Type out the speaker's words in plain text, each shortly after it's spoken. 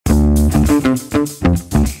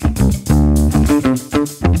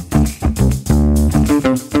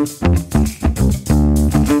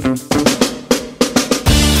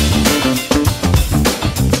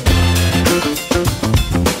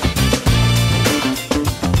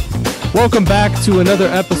Welcome back to another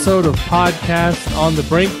episode of Podcast on the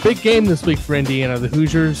Brink. Big game this week for Indiana. The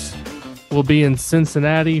Hoosiers will be in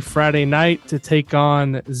Cincinnati Friday night to take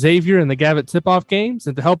on Xavier in the Gavitt Tipoff Games.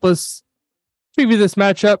 And to help us preview this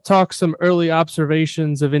matchup, talk some early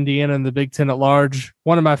observations of Indiana and the Big Ten at large,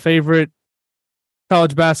 one of my favorite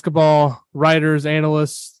college basketball writers,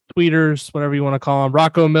 analysts, tweeters, whatever you want to call them,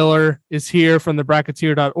 Rocco Miller, is here from the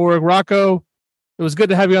Bracketeer.org. Rocco, it was good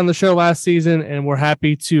to have you on the show last season, and we're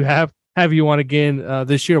happy to have you on again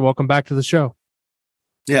this year. Welcome back to the show.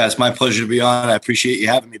 Yeah, it's my pleasure to be on. I appreciate you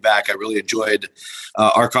having me back. I really enjoyed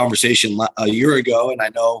our conversation a year ago, and I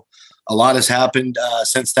know a lot has happened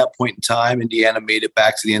since that point in time. Indiana made it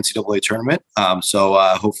back to the NCAA tournament, so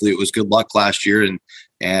hopefully it was good luck last year,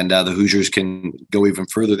 and the Hoosiers can go even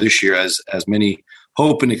further this year, as many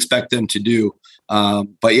hope and expect them to do.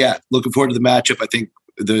 But yeah, looking forward to the matchup. I think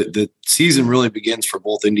the season really begins for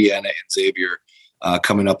both Indiana and Xavier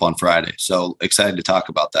coming up on Friday. So excited to talk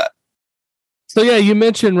about that. So yeah, you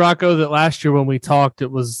mentioned, Rocco, that last year when we talked,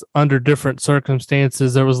 it was under different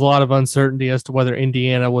circumstances. There was a lot of uncertainty as to whether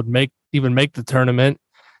Indiana would even make the tournament.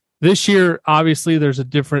 This year, obviously, there's a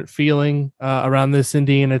different feeling around this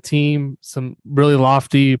Indiana team, some really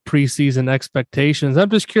lofty preseason expectations.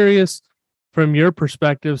 I'm just curious, from your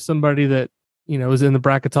perspective, somebody that, is in the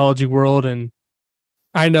bracketology world, and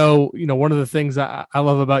I know, one of the things I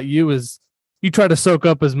love about you is you try to soak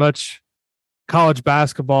up as much college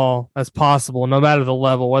basketball as possible, no matter the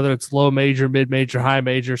level, whether it's low major, mid major, high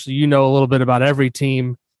major. So you know a little bit about every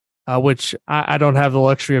team, which I don't have the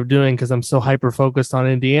luxury of doing because I'm so hyper focused on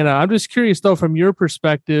Indiana. I'm just curious, though, from your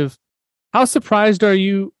perspective, how surprised are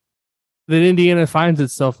you that Indiana finds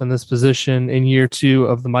itself in this position in year two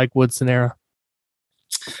of the Mike Woodson era?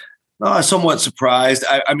 Somewhat surprised.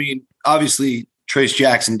 I mean, obviously, Trace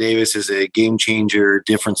Jackson Davis is a game changer,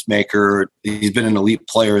 difference maker. He's been an elite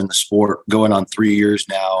player in the sport going on 3 years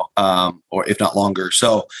now, or if not longer.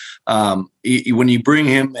 So when you bring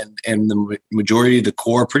him and the majority of the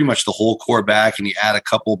core, pretty much the whole core back, and you add a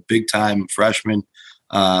couple big time freshmen,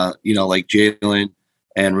 like Jalen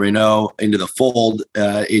and Renault into the fold,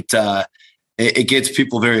 it gets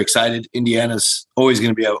people very excited. Indiana's always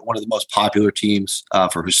going to be one of the most popular teams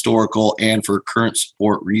for historical and for current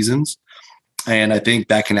sport reasons. And I think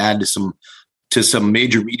that can add to some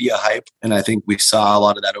major media hype. And I think we saw a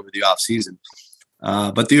lot of that over the offseason.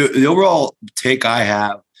 But the overall take I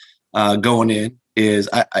have going in is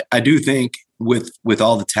I do think with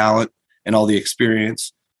all the talent and all the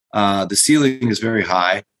experience, the ceiling is very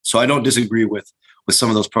high. So I don't disagree with some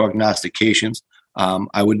of those prognostications.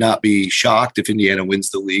 I would not be shocked if Indiana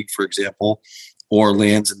wins the league, for example, or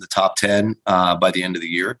lands in the top 10 by the end of the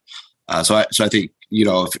year. So I think,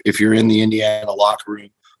 if you're in the Indiana locker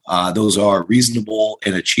room, those are reasonable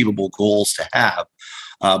and achievable goals to have.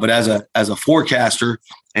 But as a forecaster,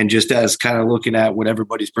 and just as kind of looking at what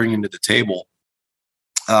everybody's bringing to the table,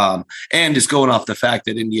 and just going off the fact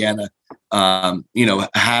that Indiana,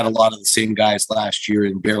 had a lot of the same guys last year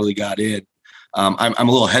and barely got in, I'm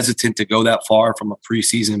a little hesitant to go that far from a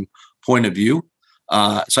preseason point of view.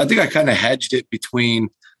 So I think I kind of hedged it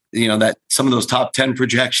between, that some of those top 10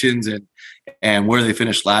 projections and where they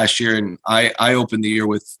finished last year. And I opened the year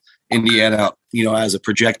with Indiana, as a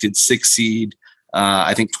projected 6th seed,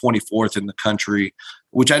 I think 24th in the country,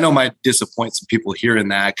 which I know might disappoint some people hearing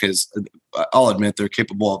that, because I'll admit they're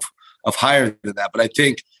capable of higher than that. But I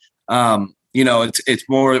think, it's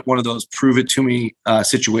more one of those prove it to me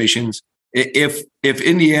situations. If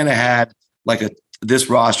Indiana had like this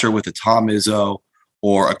roster with a Tom Izzo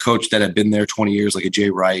or a coach that had been there 20 years, like a Jay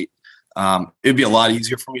Wright, it'd be a lot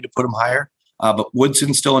easier for me to put him higher. But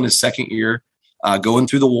Woodson's still in his second year, going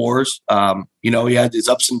through the wars. He had his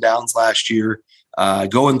ups and downs last year,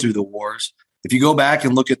 going through the wars. If you go back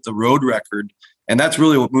and look at the road record, and that's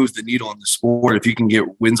really what moves the needle in the sport, if you can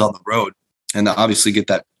get wins on the road and obviously get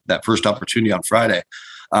that first opportunity on Friday.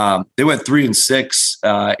 They went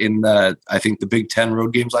 3-6 in I think the Big Ten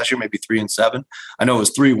road games last year, maybe 3-7. I know it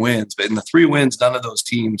was 3 wins, but in the 3 wins, none of those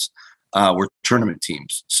teams were tournament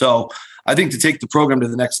teams. So I think to take the program to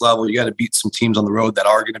the next level, you got to beat some teams on the road that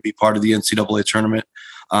are going to be part of the NCAA tournament.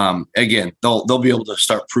 Again, they'll be able to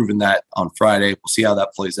start proving that on Friday. We'll see how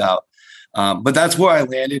that plays out. But that's where I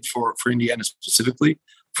landed for Indiana specifically.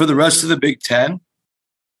 For the rest of the Big Ten,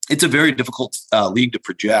 it's a very difficult league to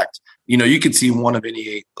project. You could see one of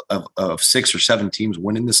any of 6 or 7 teams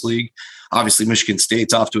winning this league. Obviously, Michigan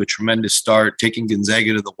State's off to a tremendous start, taking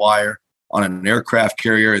Gonzaga to the wire on an aircraft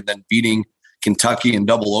carrier and then beating Kentucky in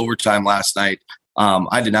double overtime last night.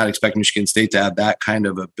 I did not expect Michigan State to have that kind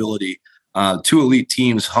of ability. 2 elite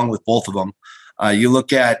teams hung with both of them. You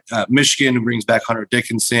look at Michigan, who brings back Hunter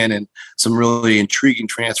Dickinson and some really intriguing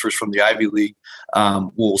transfers from the Ivy League.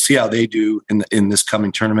 We'll see how they do in this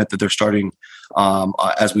coming tournament that they're starting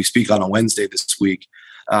as we speak on a Wednesday this week.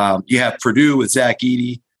 You have Purdue with Zach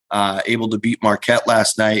Edey, able to beat Marquette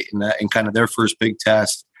last night in kind of their first big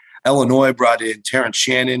test. Illinois brought in Terrence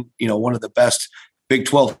Shannon, one of the best Big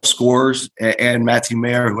 12 scorers, and Matthew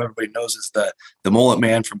Mayer, who everybody knows is the mullet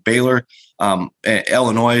man from Baylor.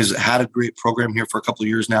 Illinois has had a great program here for a couple of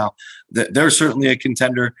years now. They're certainly a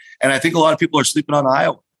contender, and I think a lot of people are sleeping on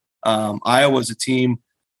Iowa. Iowa's a team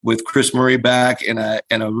with Chris Murray back and a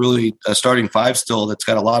starting five still that's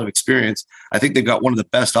got a lot of experience. I think they've got one of the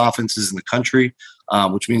best offenses in the country,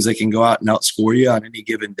 which means they can go out and outscore you on any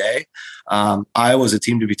given day. Iowa's a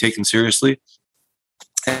team to be taken seriously.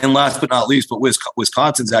 And last but not least, but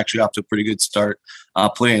Wisconsin's actually off to a pretty good start,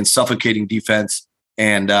 playing suffocating defense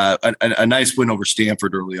and a nice win over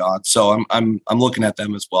Stanford early on. So I'm looking at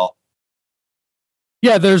them as well.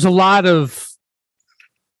 Yeah, there's a lot of,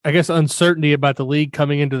 I guess, uncertainty about the league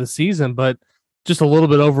coming into the season, but just a little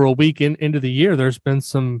bit over a week into the year, there's been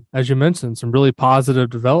some, as you mentioned, some really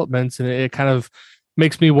positive developments, and it kind of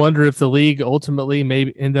makes me wonder if the league ultimately may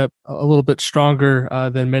end up a little bit stronger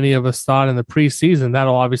than many of us thought in the preseason.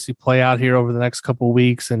 That'll obviously play out here over the next couple of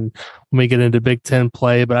weeks and when we get into Big Ten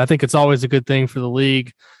play. But I think it's always a good thing for the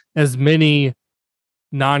league, as many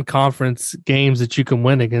non-conference games that you can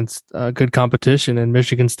win against good competition. And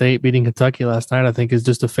Michigan State beating Kentucky last night, I think, is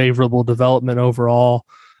just a favorable development overall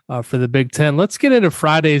for the Big Ten. Let's get into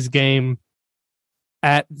Friday's game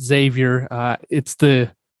at Xavier. It's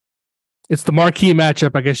the marquee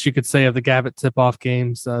matchup, I guess you could say, of the Gavitt Tipoff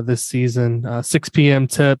Games this season. 6 p.m.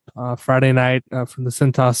 tip Friday night from the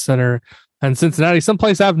Cintas Center in Cincinnati,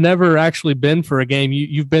 someplace I've never actually been for a game.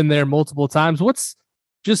 You've been there multiple times. What's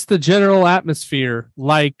just the general atmosphere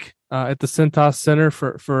like at the Cintas Center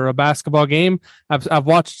for a basketball game? I've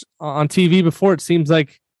watched on TV before. It seems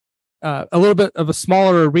like a little bit of a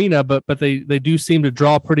smaller arena, but they do seem to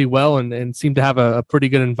draw pretty well and seem to have a pretty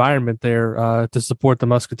good environment there to support the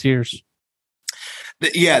Musketeers.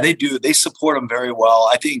 Yeah, they do. They support them very well.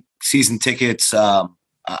 I think season tickets,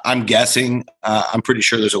 I'm guessing, I'm pretty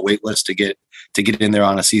sure there's a wait list to get in there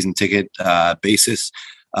on a season ticket basis.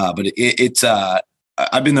 But it's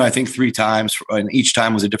I've been there, I think, 3 times, and each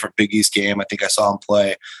time was a different Big East game. I think I saw them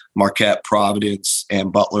play Marquette, Providence,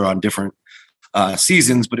 and Butler on different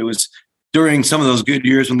seasons, but it was during some of those good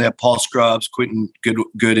years when they had Paul Scruggs, Quentin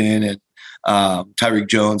Gooden, and Tyreek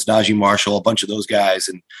Jones, Najee Marshall, a bunch of those guys,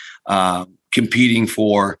 and competing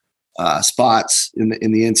for spots in the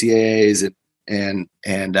NCAAs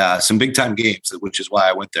and some big time games, which is why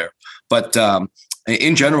I went there. But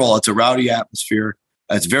in general, it's a rowdy atmosphere.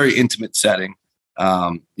 It's a very intimate setting.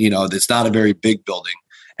 It's not a very big building,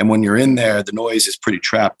 and when you're in there, the noise is pretty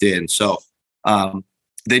trapped in. So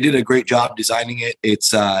they did a great job designing it.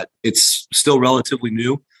 It's still relatively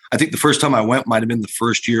new. I think the first time I went might have been the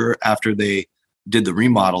first year after they did the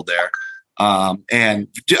remodel there. And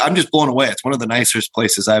I'm just blown away. It's one of the nicest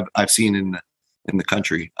places I've seen in the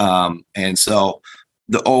country. And so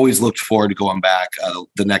always looked forward to going back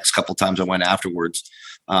the next couple times I went afterwards.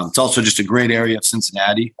 It's also just a great area of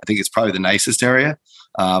Cincinnati. I think it's probably the nicest area.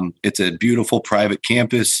 It's a beautiful private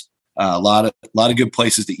campus. A lot of good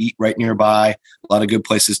places to eat right nearby. A lot of good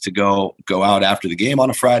places to go out after the game on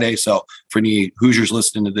a Friday. So for any Hoosiers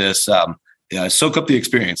listening to this, soak up the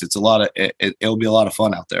experience. It'll be a lot of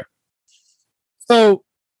fun out there. So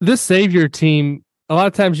this Xavier team, a lot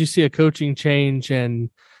of times you see a coaching change, and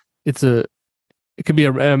it could be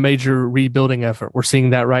a major rebuilding effort. We're seeing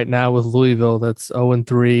that right now with Louisville, that's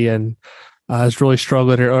 0-3 and has really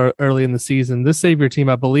struggled early in the season. This Xavier team,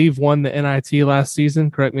 I believe, won the NIT last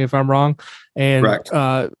season. Correct me if I'm wrong. And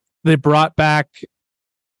they brought back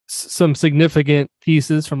some significant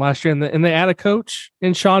pieces from last year, and they add a coach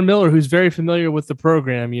in Sean Miller, who's very familiar with the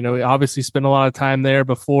program. He obviously spent a lot of time there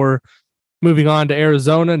before moving on to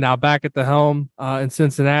Arizona, now back at the helm in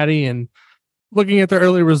Cincinnati. And looking at their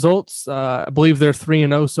early results, I believe they're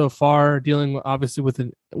 3-0 so far, dealing obviously with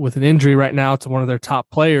an injury right now to one of their top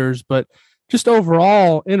players. But just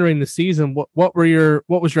overall, entering the season, what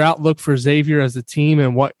was your outlook for Xavier as a team,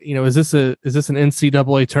 and is this an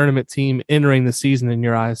NCAA tournament team entering the season in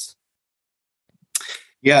your eyes?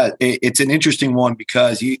 Yeah, it's an interesting one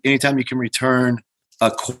because anytime you can return a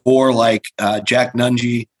core like Jack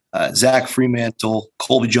Nunge, Zach Fremantle,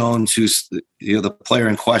 Colby Jones, who's the player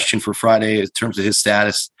in question for Friday in terms of his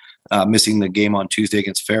status, missing the game on Tuesday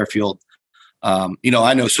against Fairfield. I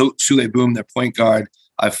know Sule Boom, their point guard,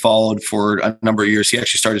 I've followed for a number of years. He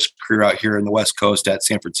actually started his career out here in the West Coast at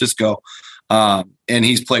San Francisco. And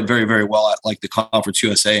he's played very, very well at like the Conference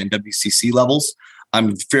USA and WCC levels.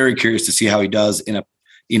 I'm very curious to see how he does in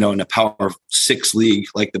a Power 6 league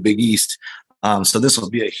like the Big East. So this will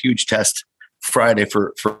be a huge test Friday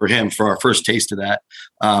for him, for our first taste of that,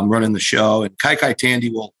 running the show. And Kai Tandy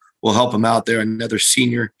will help him out there, another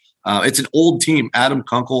senior. It's an old team. Adam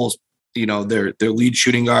Kunkel's, their lead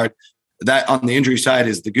shooting guard. That on the injury side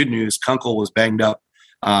is the good news. Kunkel was banged up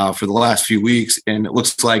for the last few weeks, and it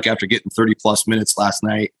looks like after getting 30-plus minutes last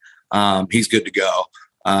night, he's good to go.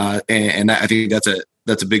 And I think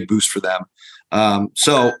that's a big boost for them.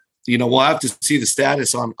 So we'll have to see the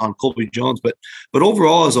status on Colby Jones, but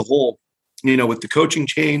overall as a whole, with the coaching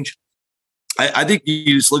change, I think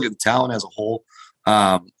you just look at the talent as a whole.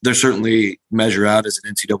 They're certainly measure out as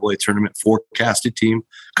an NCAA tournament forecasted team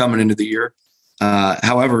coming into the year.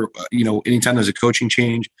 However, anytime there's a coaching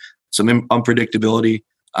change, some unpredictability,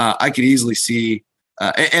 I could easily see,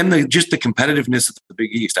 and just the competitiveness of the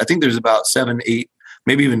Big East. I think there's about 7, 8,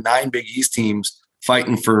 maybe even 9 Big East teams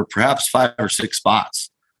fighting for perhaps 5 or 6 spots.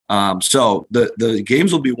 So the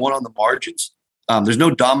games will be won on the margins. There's no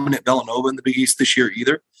dominant Villanova in the Big East this year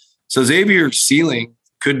either. So Xavier's ceiling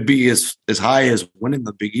could be as high as winning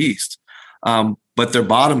the Big East. But their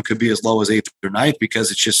bottom could be as low as 8th or 9th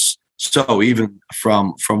because it's just so even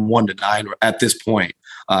from 1 to 9 at this point,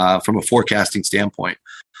 from a forecasting standpoint.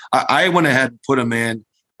 I went ahead and put them in,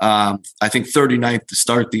 I think 39th to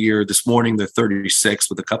start the year. This morning, they're 36th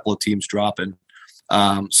with a couple of teams dropping.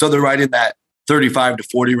 So they're right in that 35 to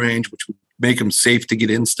 40 range, which would make them safe to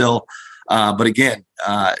get in still. But again,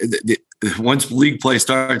 once league play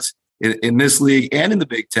starts in this league and in the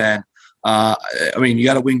Big Ten, you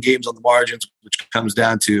got to win games on the margins, which comes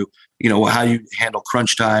down to, how you handle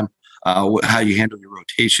crunch time, how you handle your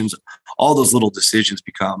rotations. All those little decisions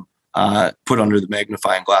become put under the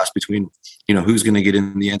magnifying glass between, who's going to get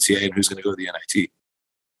in the NCAA and who's going to go to the NIT.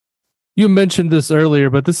 You mentioned this earlier,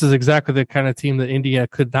 but this is exactly the kind of team that Indiana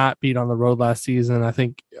could not beat on the road last season. I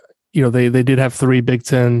think, they did have 3 Big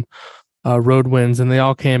Ten road wins, and they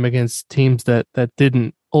all came against teams that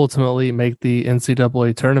didn't ultimately make the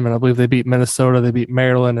NCAA tournament. I believe they beat Minnesota, they beat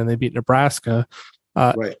Maryland, and they beat Nebraska.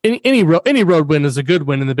 Right. Any road win is a good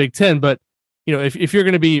win in the Big Ten, but if you're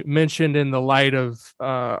going to be mentioned in the light of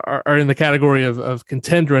or in the category of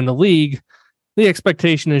contender in the league, the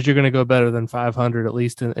expectation is you're going to go better than 500 at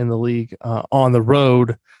least in the league on the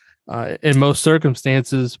road in most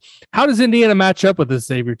circumstances. How does Indiana match up with this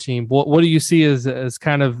Xavier team? What do you see as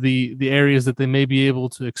kind of the areas that they may be able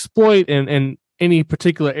to exploit, and any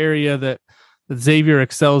particular area that Xavier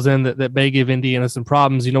excels in that may give Indiana some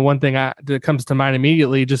problems? One thing that comes to mind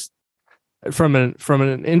immediately, just from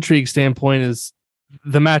an intrigue standpoint, is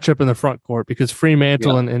the matchup in the front court, because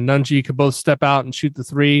Fremantle and Nunge could both step out and shoot the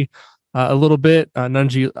 3 a little bit.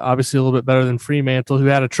 Nunge obviously a little bit better than Fremantle, who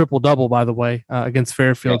had a triple-double, by the way, against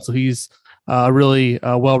Fairfield. So he's a really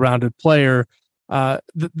well-rounded player. The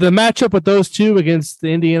matchup with those two against the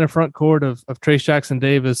Indiana front court of Trace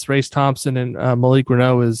Jackson-Davis, Race Thompson, and Malik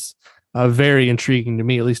Renaud is very intriguing to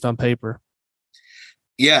me, at least on paper.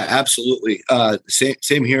 Yeah, absolutely.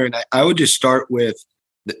 Same here. And I would just start with,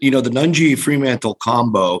 the Nunge Fremantle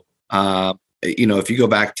combo. If you go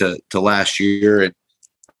back to last year, and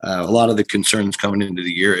a lot of the concerns coming into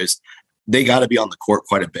the year is they got to be on the court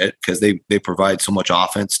quite a bit because they provide so much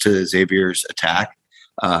offense to Xavier's attack.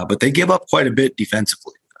 But they give up quite a bit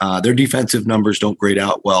defensively. Their defensive numbers don't grade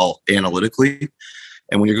out well analytically.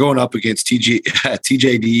 And when you're going up against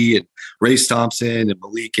TJD and Race Thompson and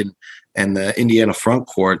Malik and the Indiana front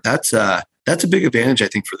court, that's a big advantage, I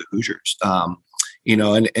think, for the Hoosiers.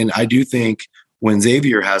 And I do think when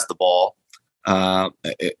Xavier has the ball,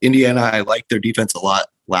 Indiana, I like their defense a lot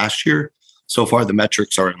last year. So far, the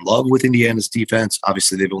metrics are in love with Indiana's defense.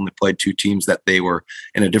 Obviously, they've only played 2 teams that they were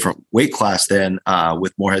in a different weight class than,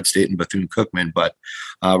 with Morehead State and Bethune-Cookman. But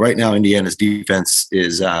right now, Indiana's defense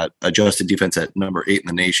is adjusted defense at number 8 in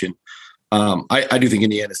the nation. I do think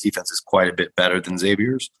Indiana's defense is quite a bit better than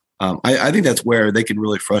Xavier's. I think that's where they can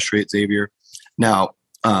really frustrate Xavier. Now,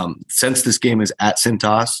 since this game is at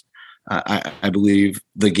Cintas, I believe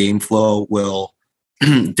the game flow will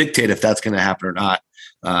dictate if that's going to happen or not.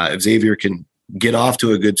 If Xavier can get off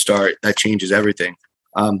to a good start, that changes everything.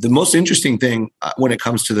 The most interesting thing when it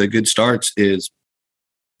comes to the good starts is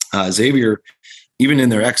Xavier, even in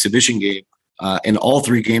their exhibition game, in all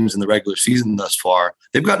 3 games in the regular season thus far,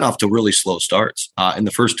 they've gotten off to really slow starts. In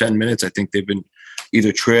the first 10 minutes, I think they've been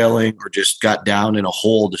either trailing or just got down in a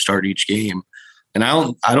hole to start each game. And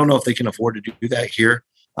I don't know if they can afford to do that here.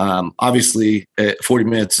 Obviously, 40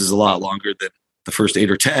 minutes is a lot longer than the first 8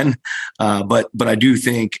 or 10. But I do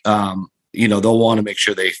think they'll want to make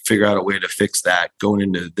sure they figure out a way to fix that going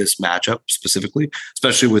into this matchup specifically,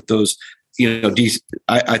 especially with those,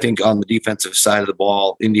 I think on the defensive side of the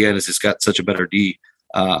ball, Indiana's just got such a better D,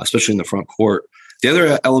 especially in the front court. The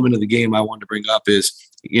other element of the game I wanted to bring up is,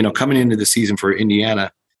 coming into the season for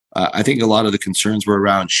Indiana, I think a lot of the concerns were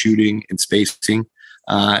around shooting and spacing.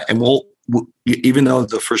 And even though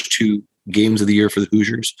the first 2 games of the year for the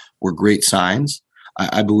Hoosiers were great signs,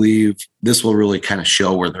 I believe this will really kind of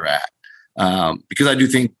show where they're at. Because I do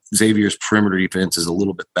think Xavier's perimeter defense is a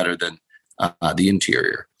little bit better than the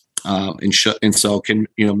interior. And so can,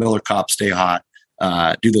 Miller Kopp stay hot?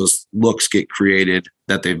 Do those looks get created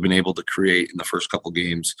that they've been able to create in the first couple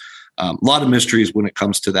games? A lot of mysteries when it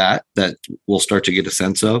comes to that we'll start to get a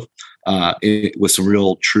sense of with some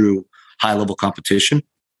real true high-level competition.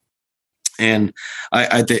 And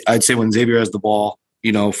I'd say when Xavier has the ball,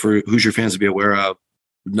 for Hoosier fans to be aware of,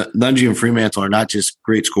 Nunge and Fremantle are not just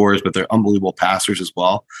great scorers, but they're unbelievable passers as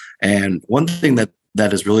well. And one thing that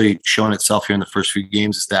has really shown itself here in the first few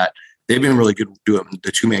games is that they've been really good doing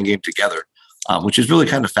the 2-man game together, which is really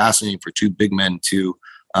kind of fascinating for 2 big men to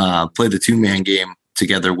play the 2-man game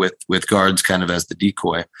together with guards kind of as the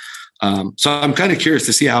decoy. So I'm kind of curious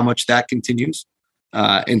to see how much that continues.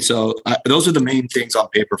 And so those are the main things on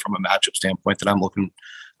paper from a matchup standpoint that I'm looking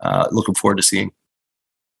forward to seeing.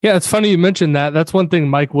 Yeah, it's funny you mentioned that. That's one thing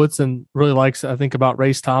Mike Woodson really likes, I think, about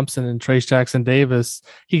Race Thompson and Trace Jackson Davis.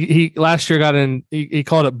 He last year got in, he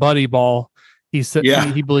called it buddy ball. He said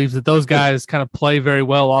he believes that those guys kind of play very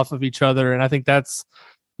well off of each other. And I think that's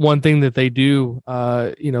one thing that they do.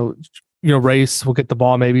 Race will get the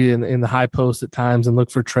ball maybe in the high post at times and look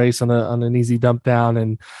for Trace on an easy dump down.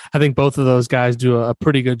 And I think both of those guys do a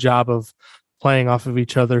pretty good job of playing off of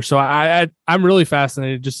each other. So I'm really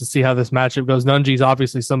fascinated just to see how this matchup goes. Nunge's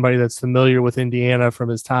obviously somebody that's familiar with Indiana from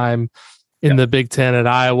his time in the Big Ten at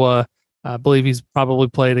Iowa. I believe he's probably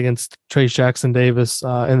played against Trace Jackson Davis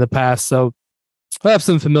in the past. So I have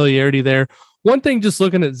some familiarity there. One thing, just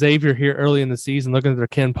looking at Xavier here early in the season, looking at their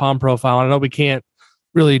Ken Pom profile, I know we can't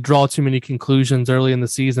really draw too many conclusions early in the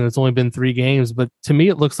season. It's only been 3 games, but to me,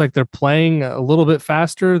 it looks like they're playing a little bit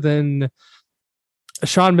faster than a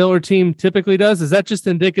Sean Miller team typically does. Is that just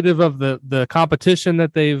indicative of the competition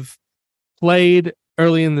that they've played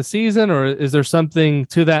early in the season, or is there something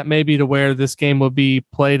to that maybe to where this game will be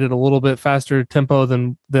played at a little bit faster tempo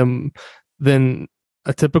than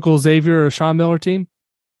a typical Xavier or Sean Miller team?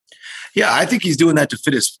 Yeah, I think he's doing that to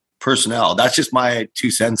fit his personnel. That's just my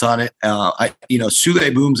 2 cents on it.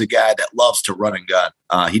 Sule Boom's a guy that loves to run and gun.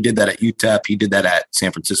 He did that at UTEP. He did that at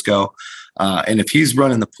San Francisco. And if he's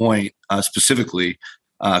running the point specifically,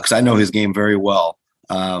 because I know his game very well,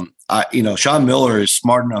 Sean Miller is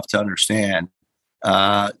smart enough to understand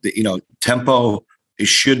that, tempo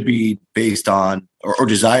should be based on, or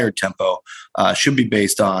desired tempo should be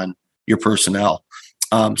based on your personnel.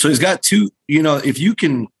 So he's got 2, if you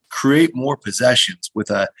can create more possessions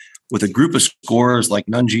with a group of scorers like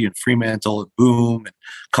Nunge and Fremantle and Boom and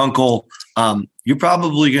Kunkel, you're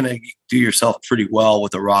probably going to do yourself pretty well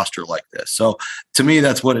with a roster like this. So to me,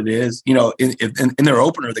 that's what it is. In their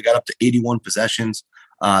opener, they got up to 81 possessions.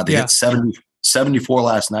 They hit 74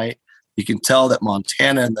 last night. You can tell that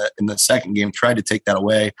Montana in the second game tried to take that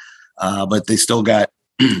away, but they still got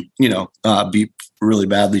beat really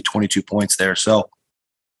badly, 22 points there. So,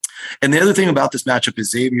 and the other thing about this matchup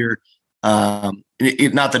is Xavier, not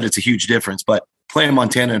that it's a huge difference, but playing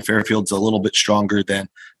Montana and Fairfield's a little bit stronger than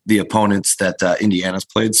the opponents that Indiana's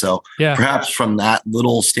played. So perhaps from that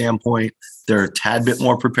little standpoint, they're a tad bit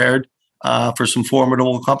more prepared for some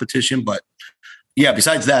formidable competition. But yeah,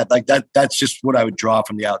 besides that, that's just what I would draw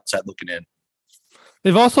from the outside looking in.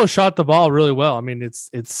 They've also shot the ball really well. I mean,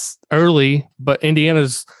 it's early, but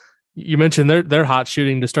Indiana's, you mentioned they're hot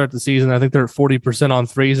shooting to start the season. I think they're at 40% on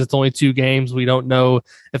threes. It's only 2 games. We don't know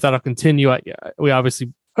if that'll continue. We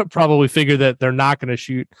obviously probably figure that they're not going to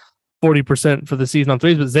shoot 40% for the season on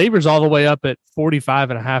threes, but Xavier's all the way up at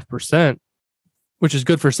 45.5%, which is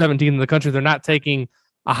good for 17 in the country. They're not taking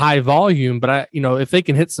a high volume, but if they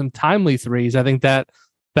can hit some timely threes, I think that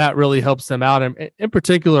really helps them out. And in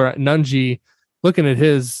particular, Nunge, looking at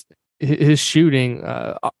his shooting,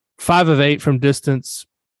 5 of 8 from distance.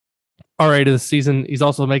 Already of the season. He's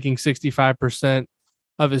also making 65%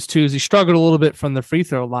 of his 2s. He struggled a little bit from the free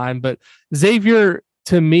throw line, but Xavier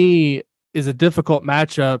to me is a difficult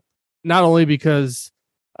matchup, not only because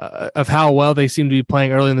of how well they seem to be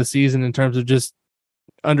playing early in the season in terms of just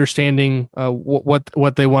understanding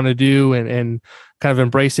what they want to do and kind of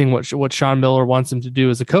embracing what Sean Miller wants them to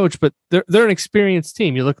do as a coach, but they're an experienced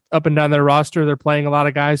team. You look up and down their roster, they're playing a lot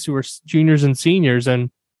of guys who are juniors and seniors,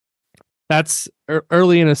 and that's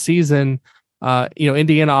early in a season,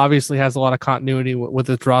 Indiana obviously has a lot of continuity with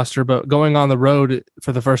its roster, but going on the road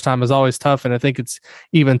for the first time is always tough. And I think it's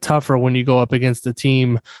even tougher when you go up against a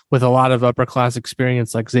team with a lot of upper class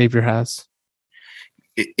experience like Xavier has.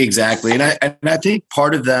 Exactly. And I think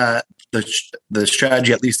part of that, the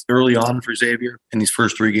strategy, at least early on for Xavier in these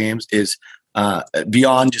first 3 games, is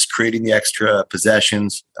beyond just creating the extra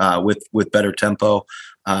possessions with better tempo,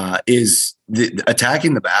 is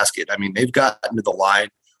attacking the basket. I mean, they've gotten to the line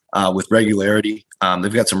with regularity.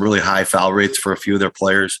 They've got some really high foul rates for a few of their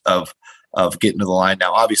players of getting to the line.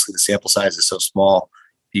 Now, obviously, the sample size is so small,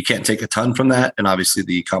 you can't take a ton from that, and obviously,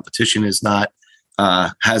 the competition is not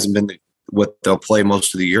hasn't been what they'll play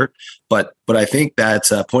most of the year. But I think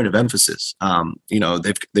that's a point of emphasis.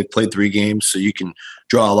 They've played 3 games, so you can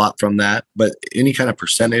draw a lot from that. But any kind of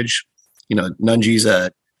percentage, Nunji's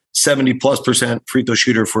a 70+% free throw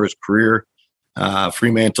shooter for his career.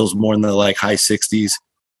 Fremantle's more in the high 60s.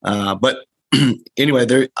 But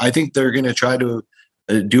anyway, I think they're going to try to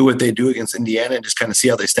do what they do against Indiana and just kind of see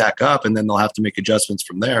how they stack up, and then they'll have to make adjustments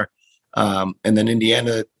from there. And then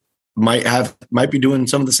Indiana might be doing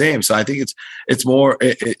some of the same. So I think it's more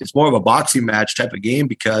of a boxing match type of game,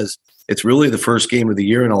 because it's really the first game of the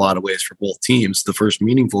year in a lot of ways for both teams, the first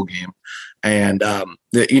meaningful game. And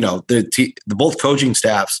the both coaching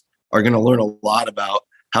staffs are going to learn a lot about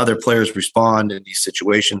how their players respond in these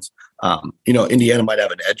situations. Indiana might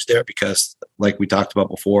have an edge there because, like we talked about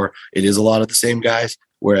before, it is a lot of the same guys,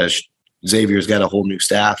 whereas Xavier's got a whole new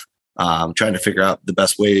staff trying to figure out the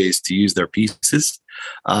best ways to use their pieces.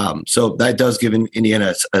 So that does give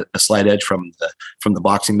Indiana a slight edge from the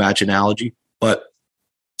boxing match analogy. But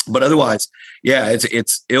otherwise, yeah,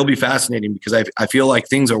 it'll be fascinating because I feel like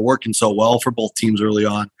things are working so well for both teams early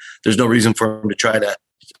on. There's no reason for them to try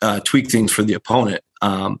to tweak things for the opponent,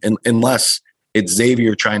 unless it's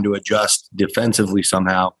Xavier trying to adjust defensively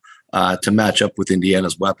somehow to match up with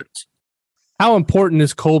Indiana's weapons. How important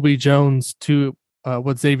is Colby Jones to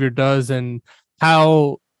what Xavier does, and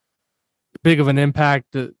how big of an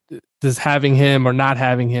impact does having him or not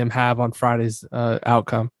having him have on Friday's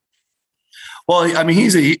outcome? Well, I mean,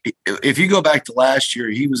 if you go back to last year,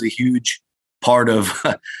 he was a huge part of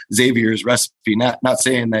Xavier's recipe. Not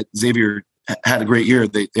saying that Xavier had a great year.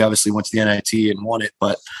 They obviously went to the NIT and won it,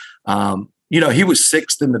 but he was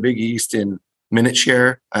 6th in the Big East in minute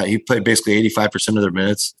share. He played basically 85% of their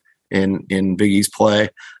minutes in Big East play.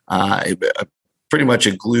 Pretty much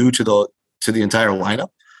a glue to the entire lineup.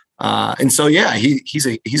 And so, yeah, he's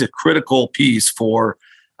a critical piece for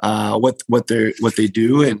what they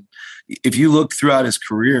do. And if you look throughout his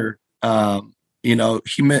career, he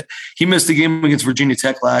missed the game against Virginia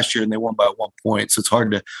Tech last year and they won by 1 point. So it's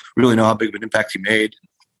hard to really know how big of an impact he made.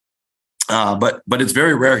 But it's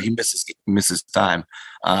very rare he misses time.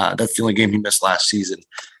 That's the only game he missed last season.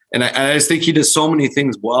 And I just think he does so many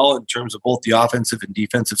things well in terms of both the offensive and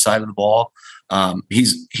defensive side of the ball.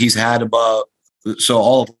 He's had so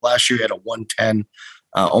all of last year he had a 110,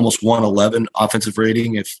 almost 111 offensive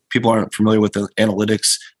rating. If people aren't familiar with the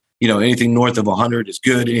analytics, anything north of 100 is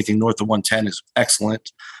good. Anything north of 110 is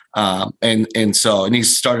excellent. And he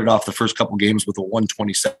started off the first couple games with a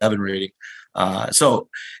 127 rating. So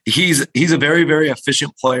he's a very, very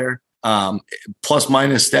efficient player. Plus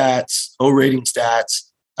minus stats, O rating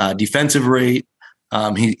stats, defensive rate.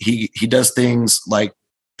 He does things like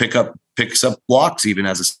picks up blocks even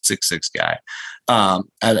as a 6'6" guy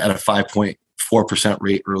at a 5.4%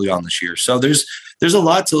 rate early on this year. So there's a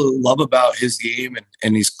lot to love about his game,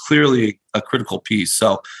 and he's clearly a critical piece.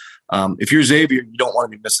 So if you're Xavier, you don't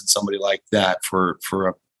want to be missing somebody like that for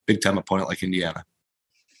a big time opponent like Indiana.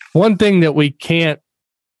 One thing that we can't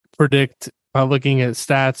predict by looking at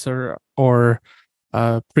stats or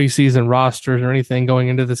preseason rosters or anything going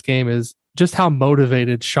into this game is just how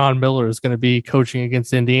motivated Sean Miller is going to be coaching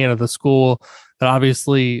against Indiana, the school that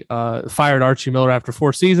obviously fired Archie Miller after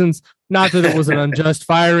 4 seasons. Not that it was an unjust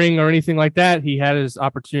firing or anything like that. He had his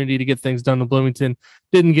opportunity to get things done in Bloomington,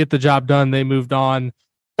 didn't get the job done. They moved on.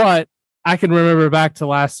 But I can remember back to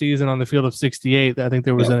last season on the field of 68, I think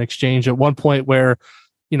there was an exchange at one point where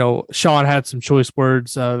Sean had some choice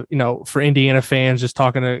words, for Indiana fans, just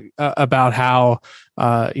talking about how,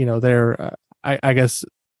 their, I guess,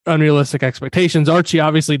 unrealistic expectations. Archie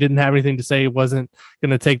obviously didn't have anything to say, wasn't going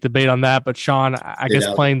to take the bait on that, but Sean, I guess,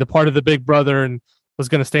 playing the part of the big brother and was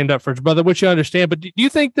going to stand up for his brother, which you understand. But do you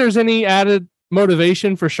think there's any added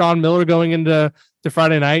motivation for Sean Miller going into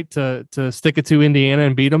Friday night to stick it to Indiana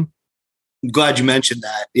and beat them? I'm glad you mentioned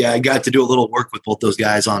that. Yeah, I got to do a little work with both those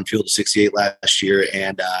guys on field of 68 last year,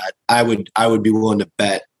 and I would be willing to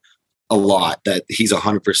bet a lot that he's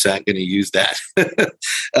 100% going to use that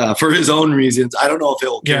for his own reasons. I don't know if it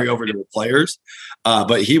will carry over to the players,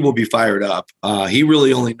 but he will be fired up. He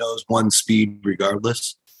really only knows one speed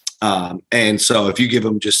regardless. And so if you give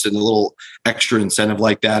him just a little extra incentive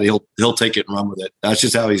like that, he'll take it and run with it. That's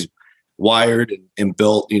just how he's wired and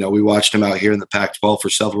built. We watched him out here in the Pac-12 for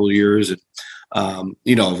several years. And,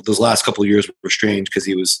 those last couple of years were strange because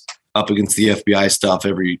he was up against the FBI stuff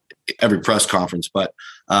every press conference. But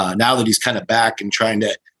now that he's kind of back and trying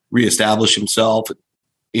to reestablish himself,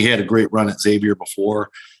 he had a great run at Xavier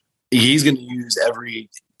before. He's going to use every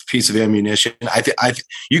piece of ammunition.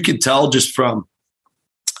 You could tell just from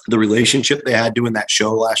the relationship they had doing that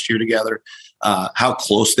show last year together, how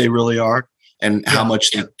close they really are and how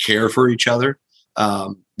much they care for each other.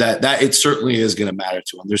 That it certainly is going to matter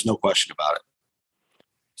to him. There's no question about it.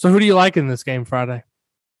 So who do you like in this game Friday?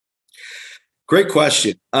 Great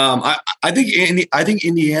question. I think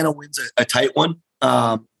Indiana wins a tight one.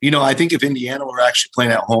 I think if Indiana were actually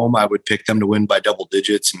playing at home, I would pick them to win by double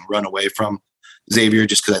digits and run away from Xavier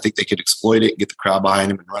just because I think they could exploit it and get the crowd behind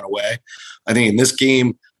them and run away. I think in this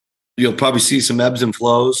game, you'll probably see some ebbs and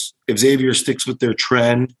flows. If Xavier sticks with their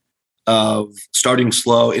trend of starting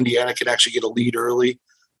slow, Indiana could actually get a lead early.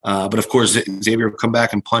 But of course, Xavier will come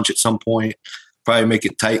back and punch at some point, probably make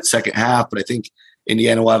it tight second half. But I think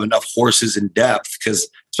Indiana will have enough horses in depth because,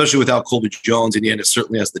 especially without Colby Jones, Indiana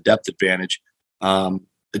certainly has the depth advantage to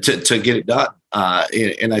get it done.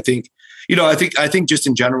 And I think just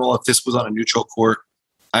in general, if this was on a neutral court,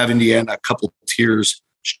 I have Indiana a couple tiers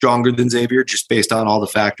stronger than Xavier, just based on all the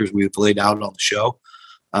factors we've laid out on the show.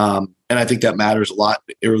 And I think that matters a lot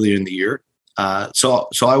earlier in the year. So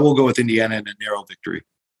I will go with Indiana in a narrow victory.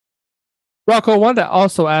 Rocco, I wanted to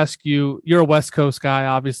also ask you, you're a West Coast guy,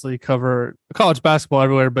 obviously cover college basketball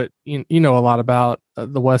everywhere, but you know a lot about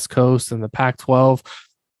the West Coast and the Pac-12.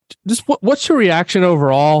 Just what's your reaction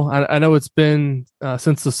overall? I know it's been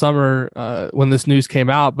since the summer when this news came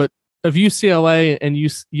out, but of UCLA and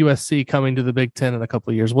USC coming to the Big Ten in a couple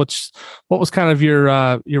of years, what was kind of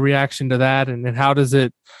your reaction to that, and how does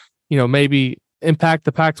it, maybe impact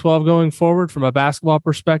the Pac-12 going forward from a basketball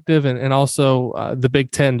perspective, and also the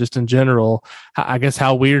Big Ten just in general? I guess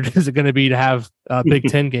how weird is it going to be to have Big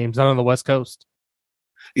Ten games out on the West Coast?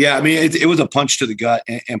 Yeah, I mean, it was a punch to the gut.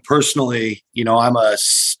 And personally, I'm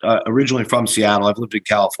originally from Seattle. I've lived in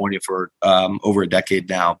California for over a decade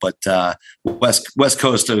now, but West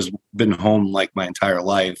Coast has been home like my entire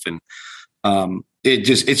life. And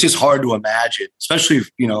it's just hard to imagine, especially if,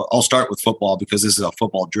 I'll start with football because this is a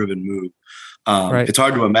football driven move. Right. It's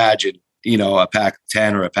hard to imagine, a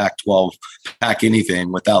Pac-10 or a Pac-12 pack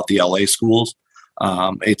anything without the LA schools.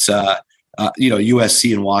 It's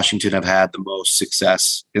USC and Washington have had the most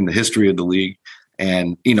success in the history of the league.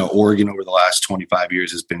 And, Oregon over the last 25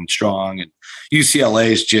 years has been strong. And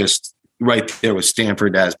UCLA is just right there with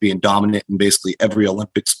Stanford as being dominant in basically every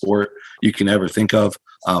Olympic sport you can ever think of.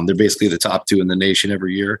 They're basically the top two in the nation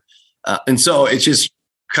every year. And so it's just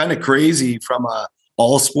kind of crazy from a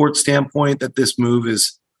all sports standpoint that this move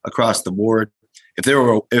is across the board. If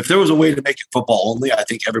there was a way to make it football only, I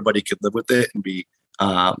think everybody could live with it and be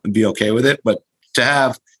okay with it. But to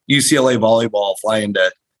have UCLA volleyball fly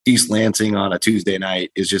into East Lansing on a Tuesday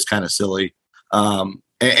night is just kind of silly. And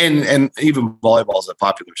even volleyball is a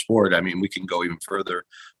popular sport. I mean, we can go even further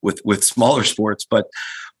with smaller sports, but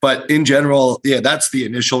in general, yeah, that's the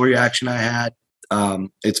initial reaction I had.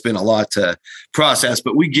 It's been a lot to process,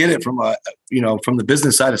 but we get it from from the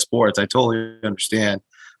business side of sports. I totally understand,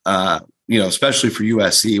 especially for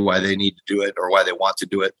USC, why they need to do it or why they want to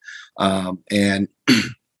do it. And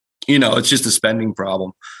it's just a spending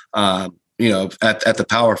problem. At the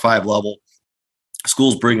Power 5 level,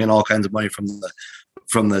 schools bring in all kinds of money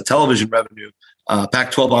from the television revenue.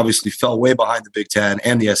 Pac-12 obviously fell way behind the Big Ten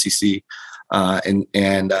and the SEC.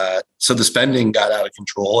 So the spending got out of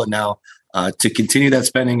control, and now to continue that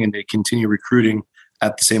spending and to continue recruiting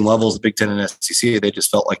at the same level as the Big Ten and SEC, they just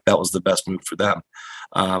felt like that was the best move for them.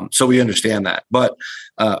 So we understand that. But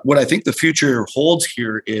what I think the future holds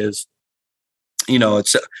here is,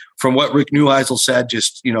 it's from what Rick Neuheisel said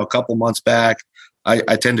just, a couple months back.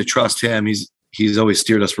 I tend to trust him. He's always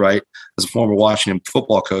steered us right as a former Washington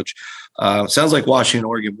football coach. Sounds like Washington and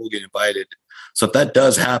Oregon will get invited. So if that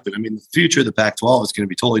does happen, I mean, the future of the Pac-12 is going to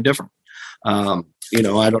be totally different. I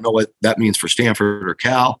don't know what that means for Stanford or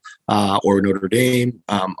Cal or Notre Dame.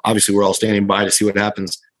 Obviously, we're all standing by to see what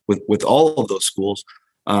happens with all of those schools.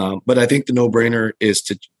 But I think the no-brainer is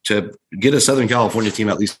to get a Southern California team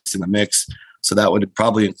at least in the mix. So that would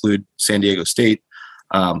probably include San Diego State.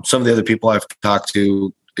 Some of the other people I've talked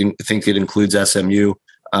to think it includes SMU.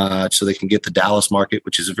 so they can get the Dallas market,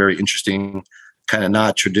 which is a very interesting kind of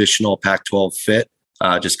not traditional Pac-12 fit,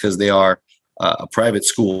 just because they are a private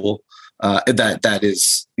school that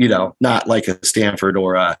is, not like a Stanford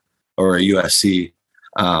or a USC,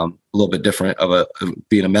 a little bit different of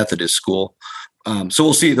being a Methodist school. So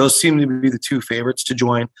we'll see. Those seem to be the two favorites to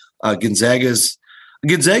join. Gonzaga's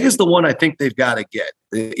the one I think they've got to get.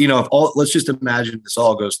 Let's just imagine this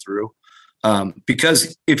all goes through.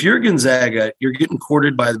 Because if you're Gonzaga, you're getting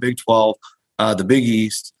courted by the Big 12, the Big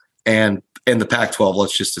East, and the Pac-12.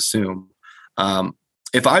 Let's just assume.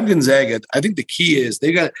 If I'm Gonzaga, I think the key is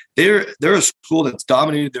they're a school that's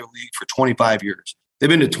dominated their league for 25 years. They've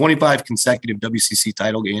been to 25 consecutive WCC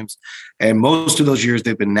title games, and most of those years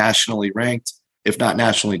they've been nationally ranked, if not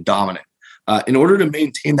nationally dominant. In order to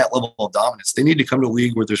maintain that level of dominance, they need to come to a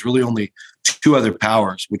league where there's really only two other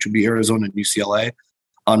powers, which would be Arizona and UCLA,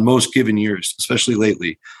 on most given years, especially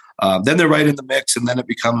lately. Then they're right in the mix, and then it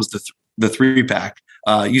becomes the three-pack.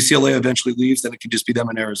 UCLA eventually leaves, then it could just be them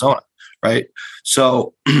in Arizona, right?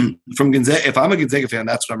 So from Gonzaga, if I'm a Gonzaga fan,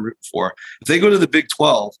 that's what I'm rooting for. If they go to the Big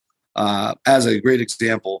 12, as a great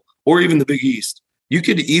example, or even the Big East, you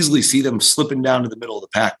could easily see them slipping down to the middle of the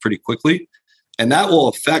pack pretty quickly, and that will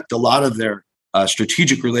affect a lot of their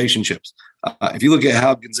strategic relationships. If you look at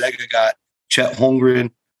how Gonzaga got Chet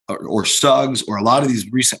Holmgren or Suggs or a lot of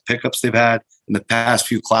these recent pickups they've had in the past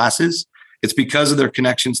few classes, it's because of their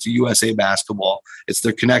connections to USA Basketball. It's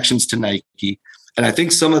their connections to Nike. And I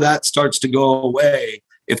think some of that starts to go away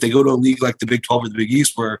if they go to a league like the Big 12 or the Big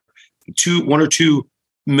East, where one or two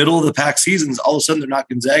middle of the pack seasons, all of a sudden they're not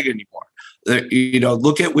Gonzaga anymore.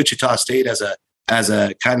 Look at Wichita State as a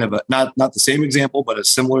kind of not the same example, but a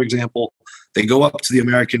similar example. They go up to the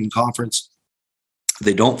American Conference.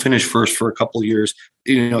 They don't finish first for a couple of years.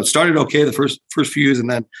 It started okay the first few years, and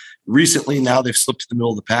then recently now they've slipped to the middle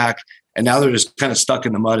of the pack, and now they're just kind of stuck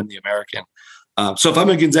in the mud in the American. So if I'm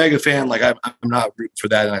a Gonzaga fan, I'm not rooting for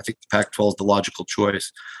that, and I think the Pac-12 is the logical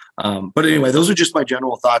choice. But anyway, those are just my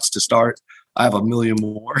general thoughts to start. I have a million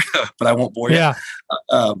more, but I won't bore you. Yeah.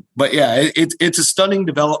 But yeah, it's a stunning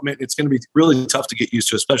development. It's going to be really tough to get used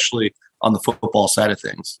to, especially on the football side of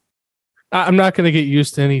things. I'm not going to get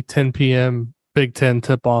used to any 10 p.m. Big Ten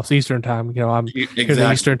tip-offs Eastern time. I'm exactly. in the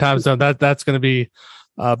Eastern time zone. That's going to be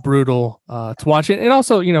brutal to watch it. And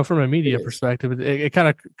also, from a media perspective, it kind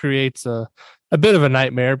of creates a bit of a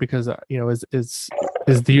nightmare because is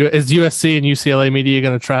USC and UCLA media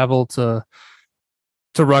going to travel to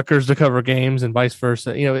Rutgers to cover games and vice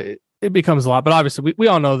versa? It becomes a lot. But obviously, we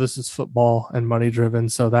all know this is football and money driven,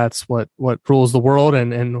 so that's what rules the world.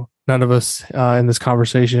 And none of us in this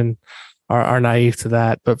conversation are naive to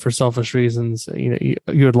that, but for selfish reasons, you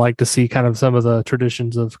would like to see kind of some of the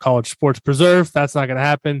traditions of college sports preserved. That's not going to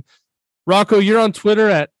happen. Rocco, you're on Twitter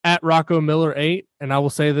at Rocco Miller 8, and I will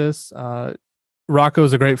say this: Rocco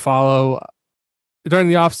is a great follow. During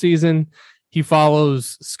the off season, he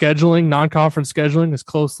follows scheduling, non-conference scheduling, as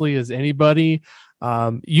closely as anybody.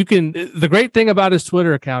 The great thing about his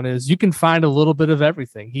Twitter account is you can find a little bit of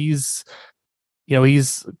everything. He's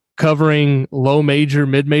covering low major,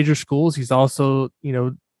 mid-major schools. He's also,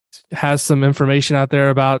 has some information out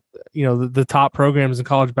there about, the top programs in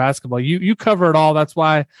college basketball. You cover it all. That's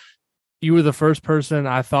why you were the first person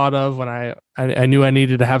I thought of when I knew I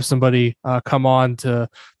needed to have somebody come on to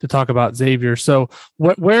talk about Xavier. So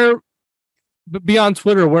where beyond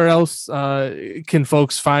Twitter, where else can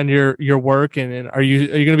folks find your work? And are you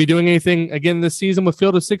going to be doing anything again this season with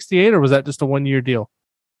Field of 68, or was that just a 1-year deal?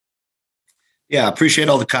 Yeah, appreciate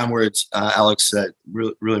all the kind words, Alex. That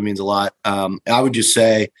really means a lot. I would just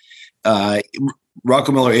say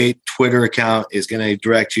Rocco Miller 8 Twitter account is going to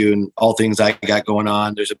direct you in all things I got going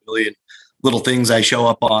on. There's a million little things I show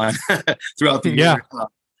up on throughout the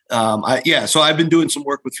year. So I've been doing some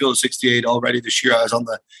work with Field of 68 already this year. I was on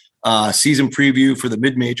the season preview for the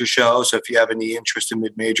mid-major show. So if you have any interest in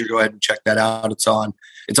mid-major, go ahead and check that out. It's on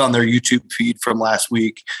their YouTube feed from last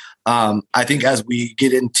week. I think as we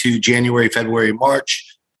get into January, February,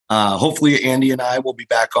 March, hopefully Andy and I will be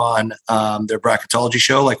back on their bracketology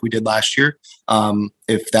show like we did last year.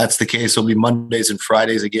 If that's the case, it'll be Mondays and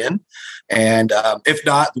Fridays again. And if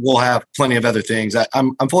not, we'll have plenty of other things.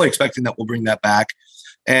 I'm fully expecting that we'll bring that back.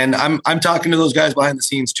 And I'm talking to those guys behind the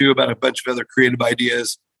scenes too about a bunch of other creative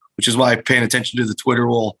ideas, which is why paying attention to the Twitter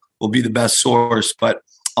will be the best source. But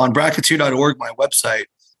on bracketeer.org, my website,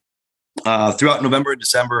 throughout November and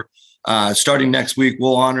December, starting next week,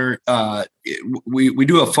 we'll honor we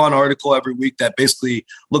do a fun article every week that basically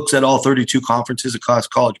looks at all 32 conferences across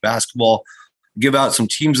college basketball, give out some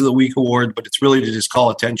teams of the week award, but it's really to just call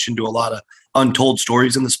attention to a lot untold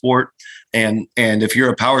stories in the sport. And if you're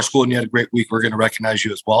a power school and you had a great week, we're going to recognize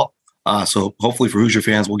you as well. So hopefully for Hoosier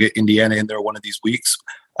fans, we'll get Indiana in there one of these weeks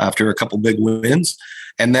after a couple big wins.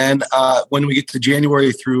 And then when we get to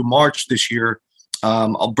January through March this year,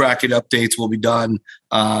 bracket updates will be done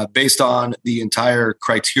based on the entire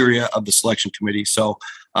criteria of the selection committee. So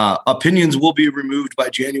opinions will be removed by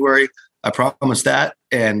January. I promise that.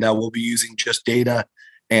 And we'll be using just data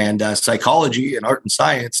and psychology and art and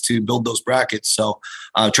science to build those brackets. So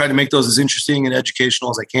try to make those as interesting and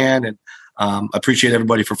educational as I can. And appreciate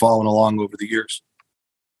everybody for following along over the years.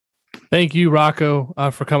 Thank you, Rocco,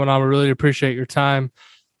 for coming on. We really appreciate your time.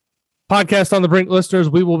 Podcast on the Brink listeners,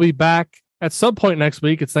 we will be back at some point next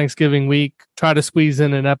week. It's Thanksgiving week. Try to squeeze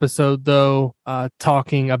in an episode, though,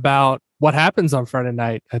 talking about what happens on Friday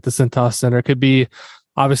night at the Cintas Center. It could be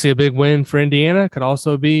obviously a big win for Indiana. It could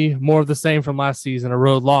also be more of the same from last season, a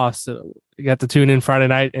road loss. So you got to tune in Friday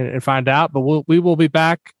night and find out. But we will be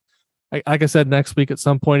back, like I said, next week at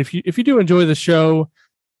some point. If you do enjoy the show,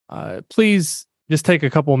 please just take a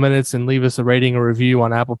couple of minutes and leave us a rating or review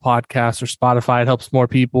on Apple Podcasts or Spotify. It helps more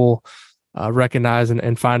people recognize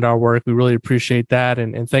and find our work. We really appreciate that.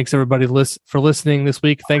 And thanks everybody for listening this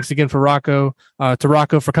week. Thanks again for Rocco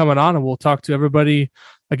for coming on, and we'll talk to everybody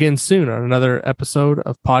again soon on another episode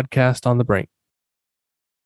of Podcast on the Brink.